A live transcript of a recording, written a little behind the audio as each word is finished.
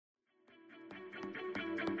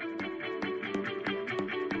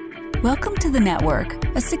Welcome to The Network,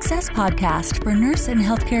 a success podcast for nurse and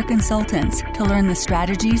healthcare consultants to learn the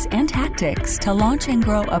strategies and tactics to launch and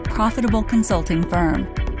grow a profitable consulting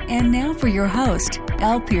firm. And now for your host,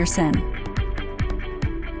 Elle Pearson.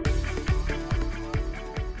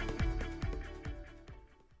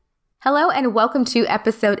 Hello and welcome to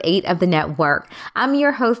episode 8 of The Network. I'm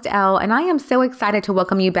your host, Elle, and I am so excited to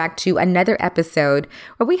welcome you back to another episode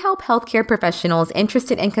where we help healthcare professionals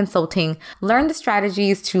interested in consulting learn the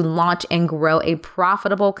strategies to launch and grow a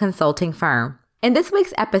profitable consulting firm. In this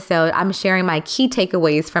week's episode, I'm sharing my key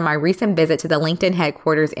takeaways from my recent visit to the LinkedIn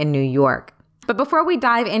headquarters in New York. But before we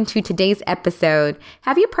dive into today's episode,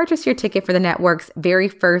 have you purchased your ticket for the network's very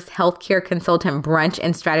first healthcare consultant brunch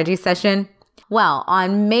and strategy session? Well,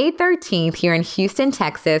 on May 13th here in Houston,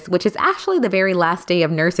 Texas, which is actually the very last day of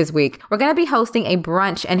Nurses Week, we're going to be hosting a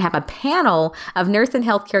brunch and have a panel of nurse and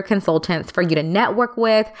healthcare consultants for you to network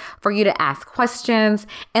with, for you to ask questions,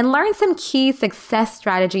 and learn some key success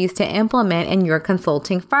strategies to implement in your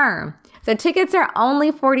consulting firm. So tickets are only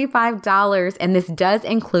 $45, and this does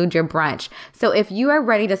include your brunch. So if you are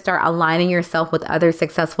ready to start aligning yourself with other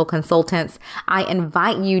successful consultants, I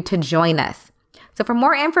invite you to join us. So for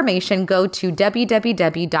more information, go to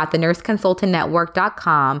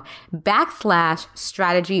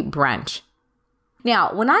www.thenursconsultantnetwork.com/strategy brunch.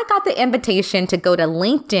 Now, when I got the invitation to go to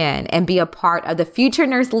LinkedIn and be a part of the Future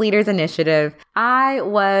Nurse Leaders Initiative, I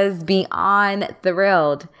was beyond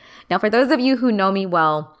thrilled. Now, for those of you who know me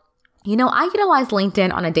well, you know, I utilize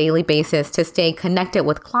LinkedIn on a daily basis to stay connected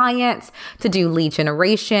with clients, to do lead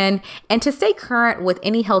generation, and to stay current with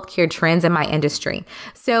any healthcare trends in my industry.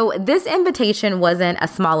 So this invitation wasn't a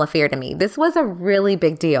small affair to me. This was a really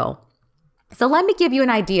big deal. So let me give you an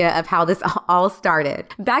idea of how this all started.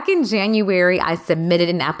 Back in January, I submitted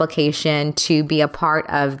an application to be a part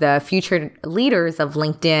of the Future Leaders of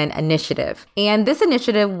LinkedIn initiative. And this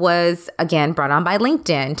initiative was, again, brought on by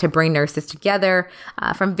LinkedIn to bring nurses together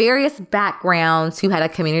from various backgrounds who had a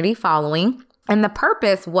community following. And the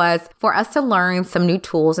purpose was for us to learn some new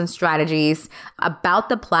tools and strategies about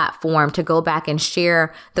the platform to go back and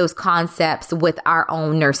share those concepts with our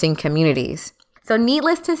own nursing communities. So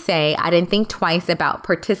needless to say, I didn't think twice about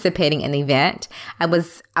participating in the event. I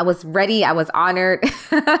was ready. I was honored.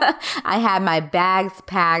 I had my bags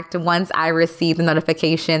packed once I received the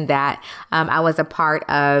notification that I was a part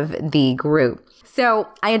of the group. So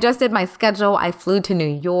I adjusted my schedule. I flew to New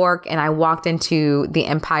York and I walked into the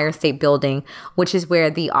Empire State Building, which is where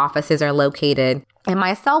the offices are located. And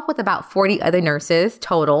myself with about 40 other nurses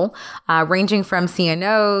total, ranging from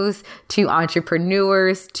CNOs to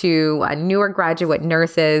entrepreneurs to newer graduate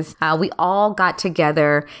nurses. We all got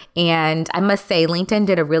together, and I must say LinkedIn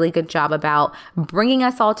did a really good job about bringing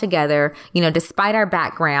us all together, you know, despite our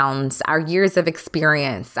backgrounds, our years of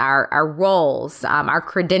experience, our roles, our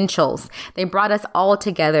credentials. They brought us all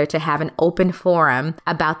together to have an open forum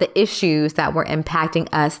about the issues that were impacting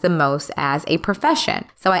us the most as a profession.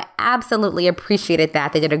 So I absolutely appreciated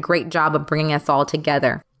that. They did a great job of bringing us all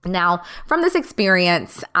together. Now, from this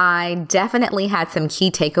experience, I definitely had some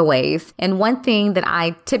key takeaways. And one thing that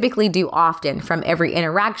I typically do often from every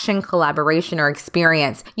interaction, collaboration, or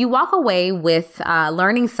experience, you walk away with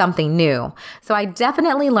learning something new. So I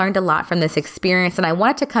definitely learned a lot from this experience, and I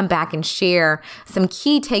wanted to come back and share some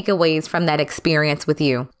key takeaways from that experience with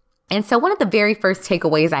you. And so one of the very first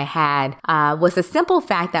takeaways I had was the simple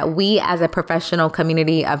fact that we as a professional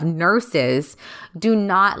community of nurses do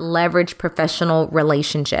not leverage professional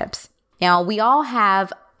relationships. Now, we all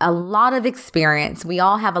have a lot of experience. We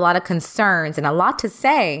all have a lot of concerns and a lot to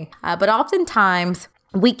say, but oftentimes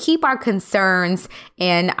we keep our concerns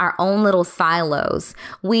in our own little silos.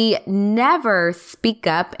 We never speak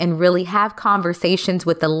up and really have conversations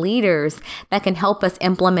with the leaders that can help us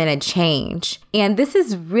implement a change. And this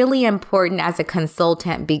is really important as a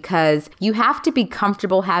consultant because you have to be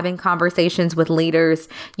comfortable having conversations with leaders.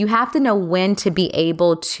 You have to know when to be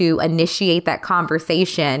able to initiate that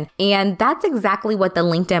conversation. And that's exactly what the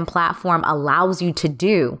LinkedIn platform allows you to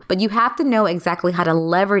do. But you have to know exactly how to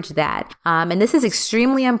leverage that. And this is extremely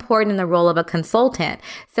important in the role of a consultant.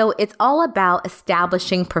 So it's all about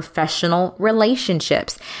establishing professional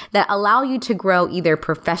relationships that allow you to grow either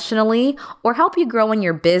professionally or help you grow in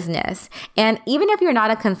your business. And even if you're not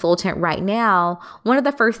a consultant right now, one of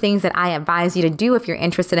the first things that I advise you to do if you're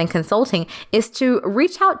interested in consulting is to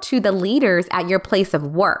reach out to the leaders at your place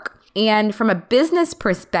of work. And from a business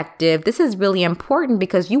perspective, this is really important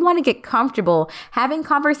because you want to get comfortable having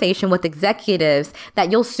conversation with executives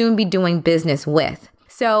that you'll soon be doing business with.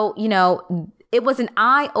 So, It was an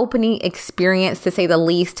eye-opening experience, to say the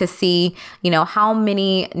least, to see, how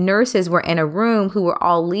many nurses were in a room who were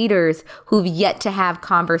all leaders who've yet to have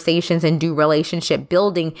conversations and do relationship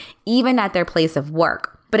building, even at their place of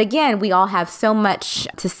work. But again, we all have so much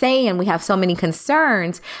to say and we have so many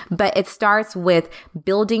concerns, but it starts with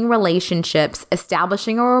building relationships,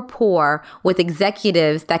 establishing a rapport with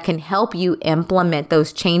executives that can help you implement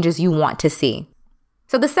those changes you want to see.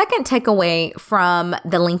 So the second takeaway from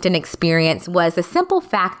the LinkedIn experience was the simple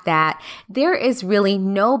fact that there is really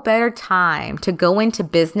no better time to go into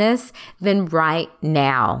business than right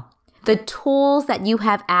now. The tools that you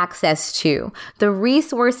have access to, the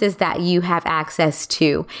resources that you have access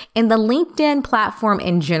to, and the LinkedIn platform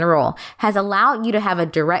in general has allowed you to have a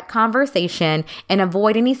direct conversation and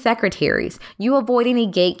avoid any secretaries. You avoid any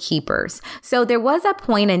gatekeepers. So there was a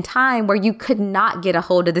point in time where you could not get a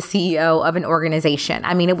hold of the CEO of an organization.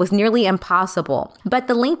 I mean, it was nearly impossible. But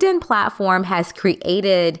the LinkedIn platform has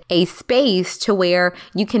created a space to where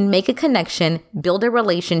you can make a connection, build a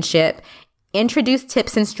relationship, introduce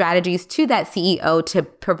tips and strategies to that CEO to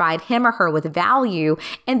provide him or her with value,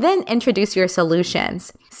 and then introduce your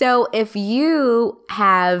solutions. So if you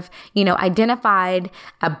have, identified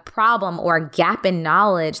a problem or a gap in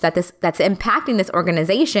knowledge that's impacting this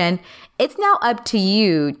organization, it's now up to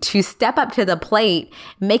you to step up to the plate,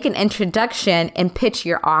 make an introduction, and pitch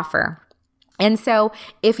your offer. And so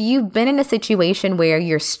if you've been in a situation where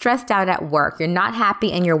you're stressed out at work, you're not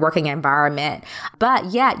happy in your working environment,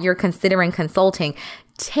 but yet you're considering consulting,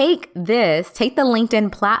 take the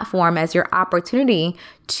LinkedIn platform as your opportunity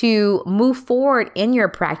to move forward in your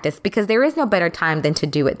practice, because there is no better time than to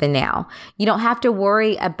do it than now. You don't have to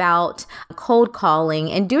worry about cold calling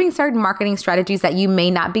and doing certain marketing strategies that you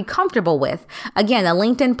may not be comfortable with. Again, the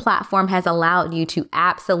LinkedIn platform has allowed you to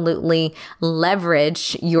absolutely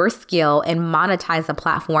leverage your skill and monetize the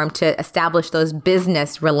platform to establish those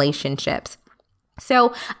business relationships.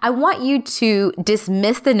 So I want you to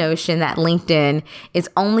dismiss the notion that LinkedIn is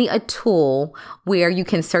only a tool where you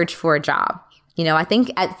can search for a job. I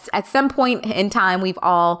think at some point in time, we've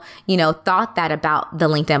all, thought that about the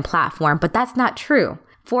LinkedIn platform, but that's not true.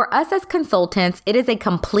 For us as consultants, it is a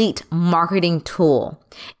complete marketing tool.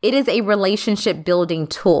 It is a relationship building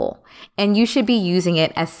tool, and you should be using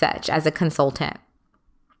it as such as a consultant.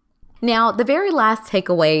 Now, the very last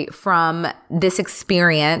takeaway from this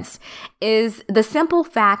experience is the simple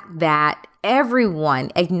fact that everyone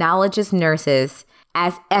acknowledges nurses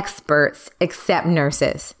as experts except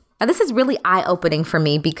nurses. Now, this is really eye-opening for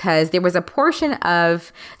me because there was a portion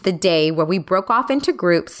of the day where we broke off into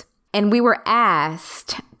groups and we were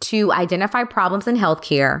asked to identify problems in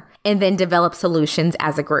healthcare and then develop solutions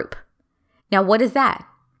as a group. Now, what is that?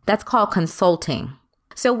 That's called consulting.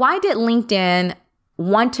 So why did LinkedIn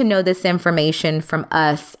want to know this information from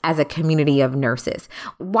us as a community of nurses?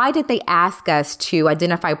 Why did they ask us to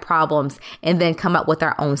identify problems and then come up with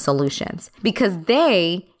our own solutions? Because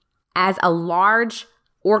they, as a large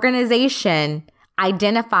organization,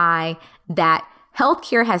 identify that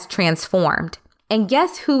healthcare has transformed. And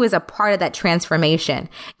guess who is a part of that transformation?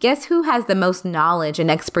 Guess who has the most knowledge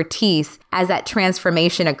and expertise as that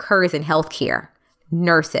transformation occurs in healthcare?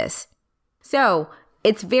 Nurses. So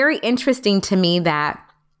it's very interesting to me that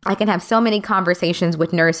I can have so many conversations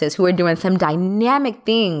with nurses who are doing some dynamic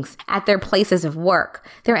things at their places of work.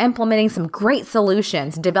 They're implementing some great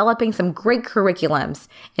solutions, developing some great curriculums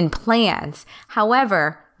and plans.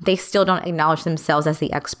 However, they still don't acknowledge themselves as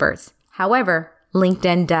the experts. However,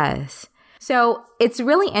 LinkedIn does. So it's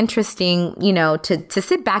really interesting, to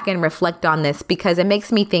sit back and reflect on this, because it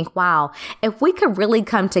makes me think, wow, if we could really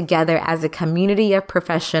come together as a community of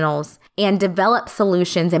professionals and develop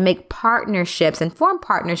solutions and make partnerships and form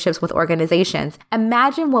partnerships with organizations,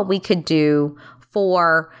 imagine what we could do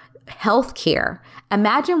for healthcare.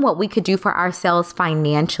 Imagine what we could do for ourselves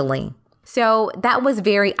financially. So that was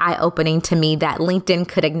very eye-opening to me that LinkedIn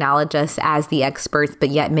could acknowledge us as the experts, but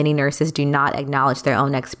yet many nurses do not acknowledge their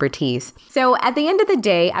own expertise. So at the end of the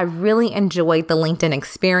day, I really enjoyed the LinkedIn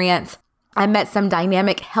experience. I met some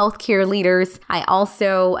dynamic healthcare leaders. I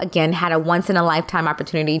also, again, had a once-in-a-lifetime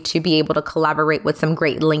opportunity to be able to collaborate with some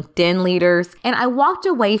great LinkedIn leaders. And I walked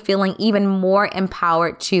away feeling even more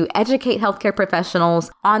empowered to educate healthcare professionals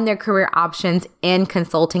on their career options in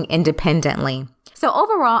consulting independently. So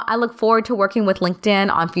overall, I look forward to working with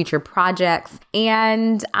LinkedIn on future projects,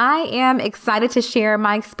 and I am excited to share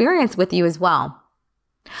my experience with you as well.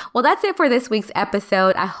 Well, that's it for this week's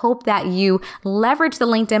episode. I hope that you leverage the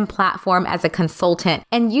LinkedIn platform as a consultant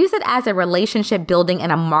and use it as a relationship building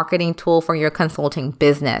and a marketing tool for your consulting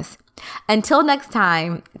business. Until next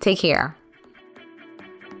time, take care.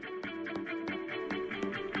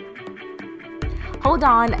 Hold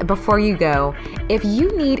on before you go. If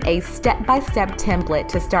you need a step-by-step template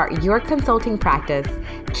to start your consulting practice,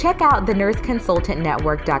 check out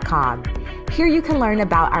thenurseconsultantnetwork.com. Here you can learn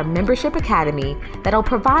about our membership academy that'll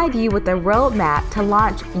provide you with a roadmap to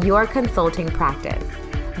launch your consulting practice.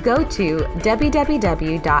 Go to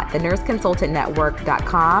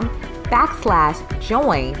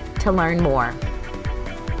www.thenurseconsultantnetwork.com/join to learn more.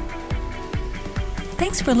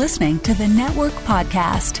 Thanks for listening to the Network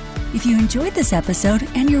Podcast. If you enjoyed this episode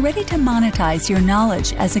and you're ready to monetize your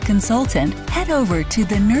knowledge as a consultant, head over to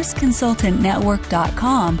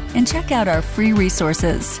thenurseconsultantnetwork.com and check out our free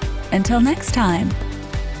resources. Until next time.